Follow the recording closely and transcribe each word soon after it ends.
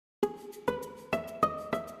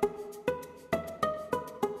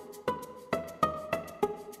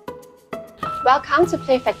Welcome to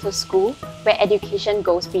PlayFACTO School, where education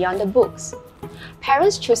goes beyond the books.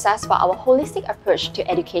 Parents choose us for our holistic approach to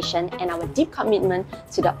education and our deep commitment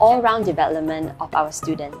to the all-round development of our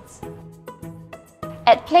students.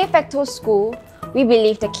 At PlayFACTO School, we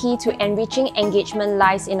believe the key to enriching engagement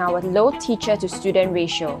lies in our low teacher-to-student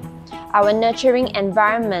ratio. Our nurturing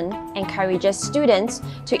environment encourages students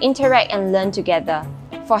to interact and learn together,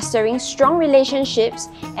 fostering strong relationships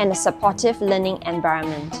and a supportive learning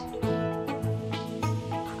environment.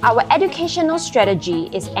 Our educational strategy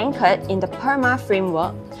is anchored in the PERMA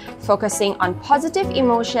framework, focusing on positive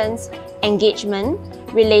emotions, engagement,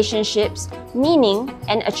 relationships, meaning,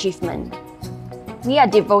 and achievement. We are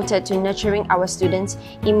devoted to nurturing our students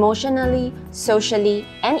emotionally, socially,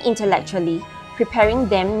 and intellectually, preparing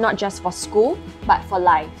them not just for school, but for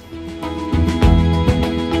life.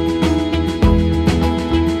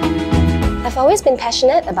 I've always been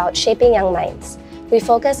passionate about shaping young minds. We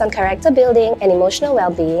focus on character building and emotional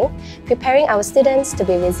well-being, preparing our students to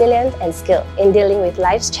be resilient and skilled in dealing with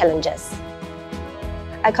life's challenges.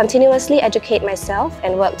 I continuously educate myself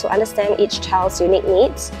and work to understand each child's unique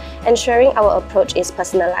needs, ensuring our approach is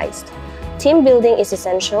personalized. Team building is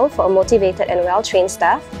essential for a motivated and well-trained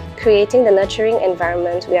staff, creating the nurturing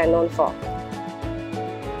environment we are known for.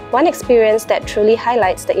 One experience that truly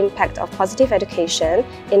highlights the impact of positive education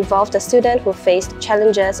involved a student who faced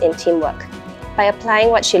challenges in teamwork. By applying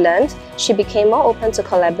what she learned, she became more open to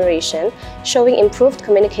collaboration, showing improved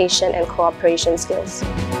communication and cooperation skills.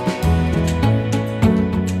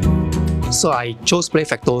 So I chose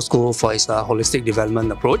PlayFACTO School for its holistic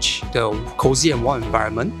development approach. The cozy and warm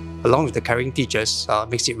environment, along with the caring teachers,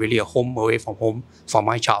 makes it really a home away from home for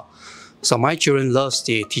my child. So my children love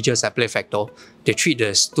the teachers at PlayFACTO. They treat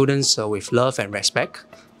the students with love and respect.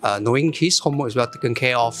 Knowing his homework is well taken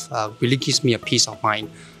care of really gives me a peace of mind.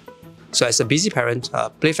 So as a busy parent,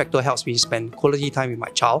 PlayFACTO helps me spend quality time with my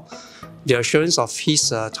child. The assurance of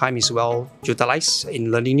his time is well utilized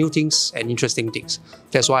in learning new things and interesting things.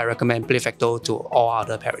 That's why I recommend PlayFACTO to all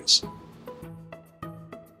other parents.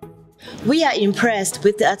 We are impressed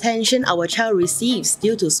with the attention our child receives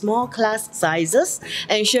due to small class sizes,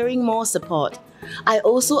 ensuring more support. I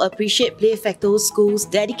also appreciate PlayFACTO School's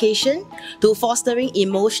dedication to fostering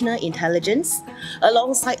emotional intelligence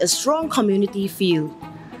alongside a strong community feel.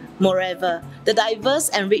 Moreover, the diverse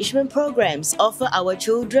enrichment programs offer our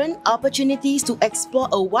children opportunities to explore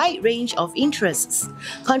a wide range of interests,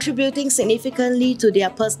 contributing significantly to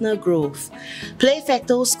their personal growth.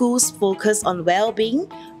 PlayFACTO School's focus on well-being,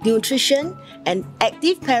 nutrition, and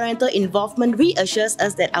active parental involvement reassures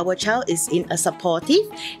us that our child is in a supportive,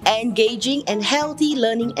 engaging, and healthy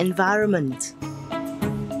learning environment.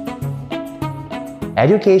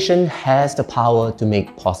 Education has the power to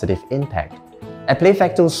make positive impact. At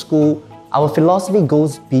PlayFACTO School, our philosophy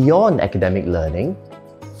goes beyond academic learning,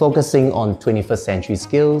 focusing on 21st century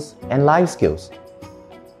skills and life skills.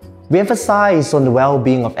 We emphasize on the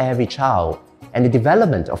well-being of every child and the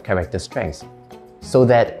development of character strengths, so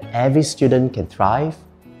that every student can thrive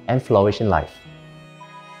and flourish in life.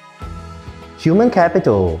 Human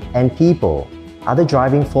capital and people are the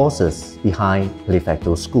driving forces behind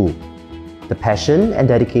PlayFACTO School. The passion and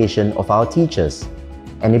dedication of our teachers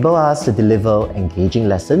enable us to deliver engaging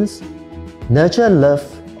lessons, nurture a love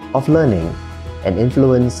of learning, and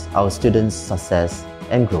influence our students' success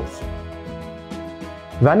and growth.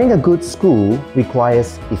 Running a good school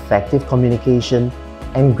requires effective communication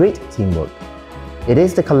and great teamwork. It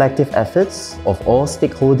is the collective efforts of all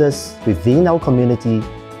stakeholders within our community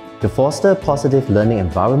to foster a positive learning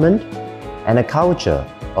environment and a culture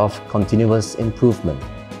of continuous improvement.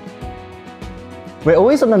 We're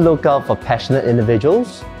always on the lookout for passionate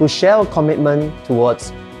individuals who share our commitment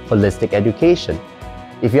towards holistic education.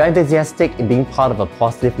 If you're enthusiastic in being part of a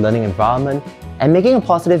positive learning environment and making a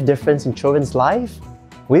positive difference in children's lives,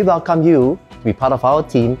 we welcome you to be part of our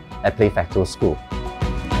team at PlayFACTO School.